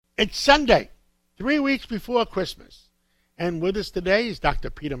It's Sunday, 3 weeks before Christmas. And with us today is Dr.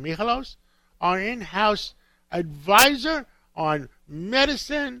 Peter Michalos, our in-house advisor on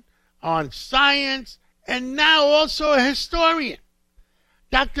medicine, on science, and now also a historian.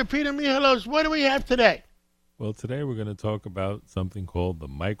 Dr. Peter Michalos, what do we have today? Well, today we're going to talk about something called the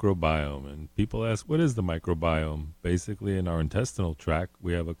microbiome. And people ask, what is the microbiome? Basically, in our intestinal tract,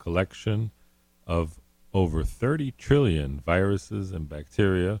 we have a collection of over 30 trillion viruses and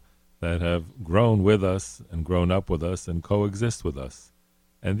bacteria that have grown with us and grown up with us and coexist with us.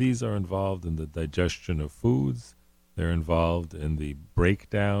 And these are involved in the digestion of foods. They're involved in the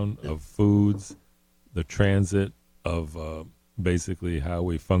breakdown of foods, the transit of basically how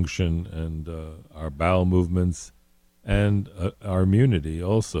we function and our bowel movements, and our immunity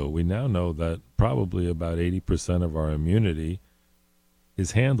also. We now know that probably about 80% of our immunity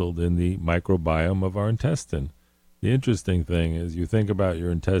is handled in the microbiome of our intestine. The interesting thing is you think about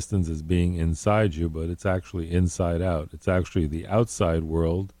your intestines as being inside you, but it's actually inside out. It's actually the outside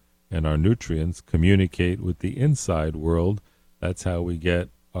world, and our nutrients communicate with the inside world. That's how we get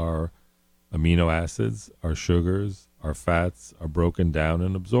our amino acids, our sugars, our fats are broken down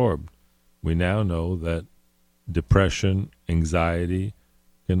and absorbed. We now know that depression, anxiety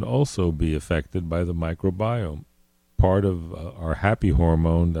can also be affected by the microbiome. Part of our happy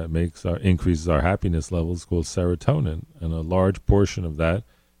hormone that increases our happiness levels is called serotonin, and a large portion of that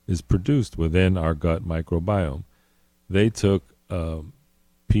is produced within our gut microbiome. They took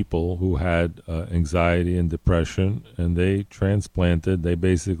people who had anxiety and depression, and they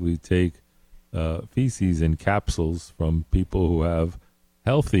basically take feces in capsules from people who have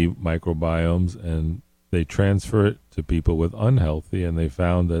healthy microbiomes, and they transfer it to people with unhealthy, and they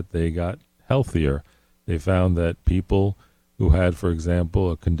found that they got healthier. They found that people who had, for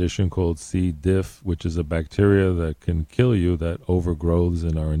example, a condition called C. diff, which is a bacteria that can kill you, that overgrows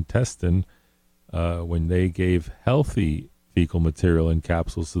in our intestine, when they gave healthy fecal material in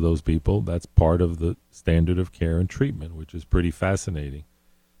capsules to those people, that's part of the standard of care and treatment, which is pretty fascinating.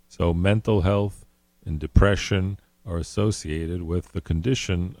 So mental health and depression are associated with the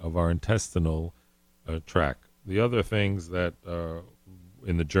condition of our intestinal tract. The other things that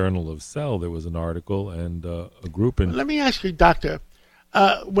in the Journal of Cell, there was an article and a group in... Let me ask you, Doctor,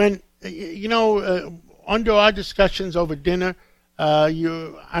 when, under our discussions over dinner,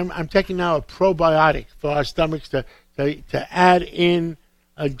 I'm taking now a probiotic for our stomachs to add in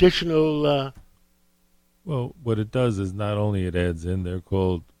additional... Well, what it does is not only it adds in, they're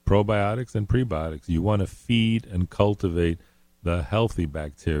called probiotics and prebiotics. You want to feed and cultivate the healthy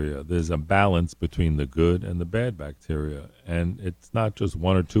bacteria. There's a balance between the good and the bad bacteria. And it's not just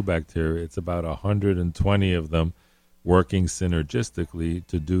one or two bacteria. It's about 120 of them working synergistically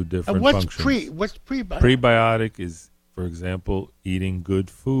to do different functions. What's prebiotic? Prebiotic is, for example, eating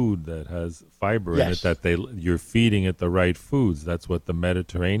good food that has fiber in it, that you're feeding it the right foods. That's what the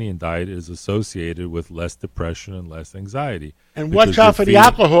Mediterranean diet is associated with: less depression and less anxiety. And watch out for the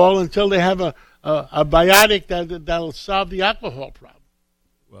alcohol until they have a biotic that'll solve the alcohol problem.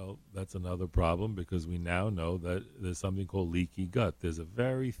 Well, that's another problem, because we now know that there's something called leaky gut. There's a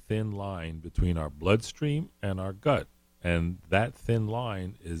very thin line between our bloodstream and our gut, and that thin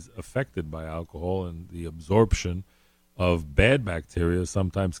line is affected by alcohol, and the absorption of bad bacteria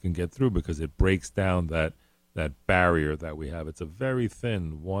sometimes can get through because it breaks down that barrier that we have. It's a very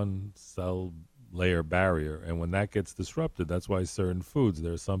thin one-cell layer barrier, and when that gets disrupted, that's why certain foods,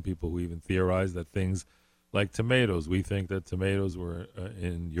 there are some people who even theorize that things like tomatoes, we think that tomatoes were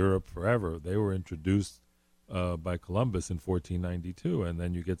in Europe forever. They were introduced by Columbus in 1492, and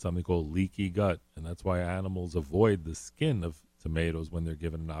then you get something called leaky gut, and that's why animals avoid the skin of tomatoes when they're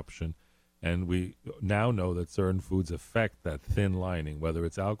given an option. And we now know that certain foods affect that thin lining, whether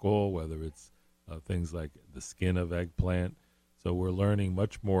it's alcohol, whether it's things like the skin of eggplant. So we're learning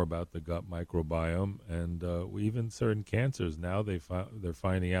much more about the gut microbiome, and even certain cancers now they're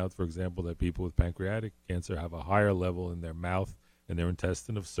finding out, for example, that people with pancreatic cancer have a higher level in their mouth and their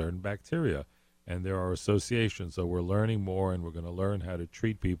intestine of certain bacteria, and there are associations. So we're learning more, and we're going to learn how to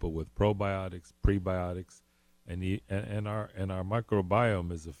treat people with probiotics, prebiotics, and our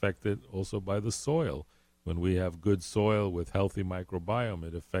microbiome is affected also by the soil. When we have good soil with healthy microbiome,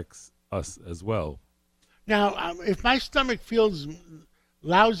 it affects us as well. Now, if my stomach feels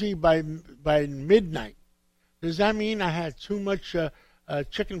lousy by midnight, does that mean I had too much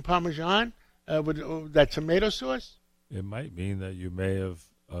chicken parmesan with that tomato sauce? It might mean that you may have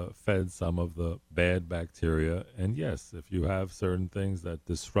fed some of the bad bacteria. And yes, if you have certain things that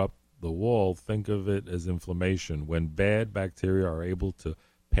disrupt the wall, think of it as inflammation. When bad bacteria are able to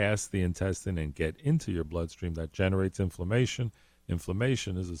pass the intestine and get into your bloodstream, that generates inflammation.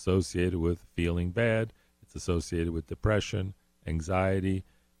 inflammation is associated with feeling bad. It's associated with depression, anxiety,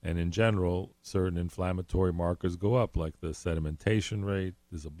 and in general, certain inflammatory markers go up, like the sedimentation rate.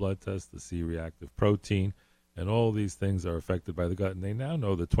 There's a blood test, the C-reactive protein, and all these things are affected by the gut. And they now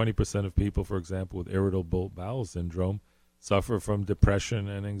know that 20% of people, for example, with irritable bowel syndrome suffer from depression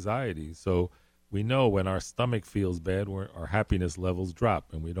and anxiety. So we know when our stomach feels bad, our happiness levels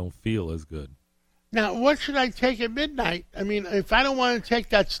drop and we don't feel as good. Now, what should I take at midnight? I mean, if I don't want to take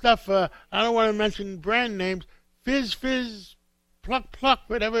that stuff, I don't want to mention brand names, fizz, pluck,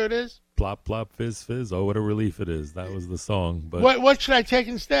 whatever it is. Plop, plop, fizz. Oh, what a relief it is. That was the song. But what should I take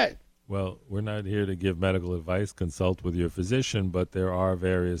instead? Well, we're not here to give medical advice. Consult with your physician, but there are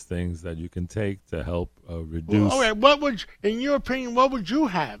various things that you can take to help reduce. Well, all right, in your opinion, what would you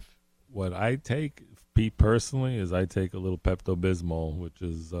have? What I take, Pete, personally, is I take a little Pepto-Bismol, which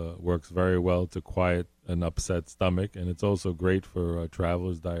is works very well to quiet an upset stomach, and it's also great for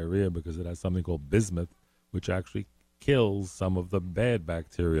traveler's diarrhea because it has something called bismuth, which actually kills some of the bad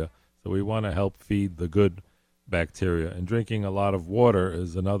bacteria. So we want to help feed the good bacteria, and drinking a lot of water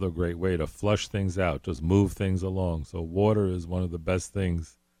is another great way to flush things out, just move things along. So water is one of the best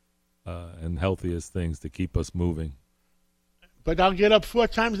things and healthiest things to keep us moving. But I'll get up 4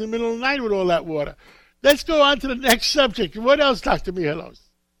 times in the middle of the night with all that water. Let's go on to the next subject. What else, Dr. Mihalos?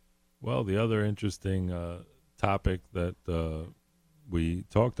 Well, the other interesting topic that we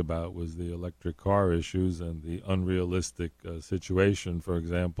talked about was the electric car issues and the unrealistic situation. For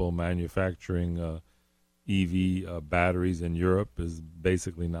example, manufacturing EV batteries in Europe is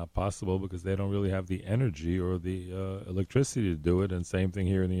basically not possible because they don't really have the energy or the electricity to do it. And same thing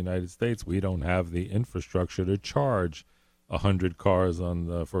here in the United States. We don't have the infrastructure to charge 100 cars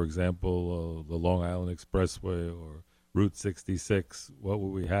on, for example, the Long Island Expressway or Route 66. What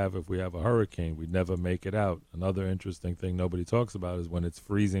would we have if we have a hurricane? We'd never make it out. Another interesting thing nobody talks about is when it's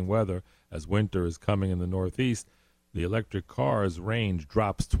freezing weather, as winter is coming in the Northeast, the electric car's range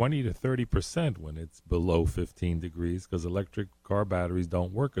drops 20 to 30% when it's below 15 degrees because electric car batteries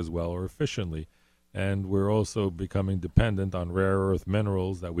don't work as well or efficiently. And we're also becoming dependent on rare earth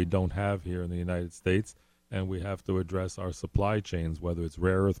minerals that we don't have here in the United States. And we have to address our supply chains, whether it's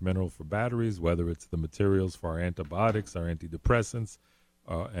rare earth mineral for batteries, whether it's the materials for our antibiotics, our antidepressants,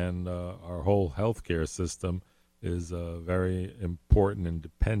 and our whole healthcare system is very important and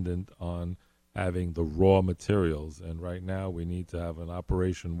dependent on having the raw materials. And right now we need to have an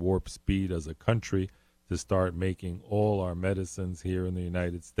Operation Warp Speed as a country to start making all our medicines here in the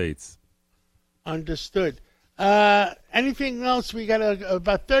United States. Understood. Anything else? We got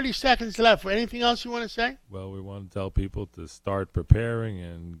about 30 seconds left. Anything else you want to say? Well, we want to tell people to start preparing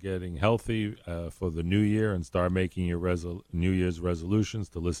and getting healthy for the new year and start making your New Year's resolutions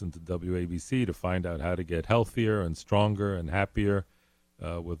to listen to WABC to find out how to get healthier and stronger and happier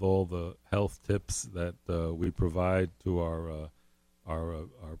with all the health tips that we provide to our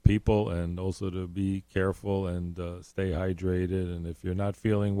people, and also to be careful and stay hydrated. And if you're not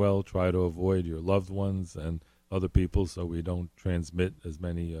feeling well, try to avoid your loved ones and other people so we don't transmit as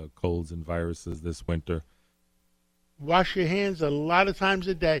many colds and viruses this winter. Wash your hands a lot of times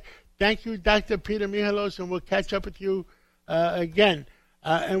a day. Thank you, Dr. Peter Mihalos, and we'll catch up with you again.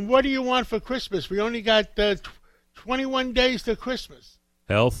 And what do you want for Christmas? We only got 21 days to Christmas.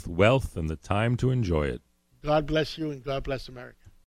 Health, wealth, and the time to enjoy it. God bless you, and God bless America.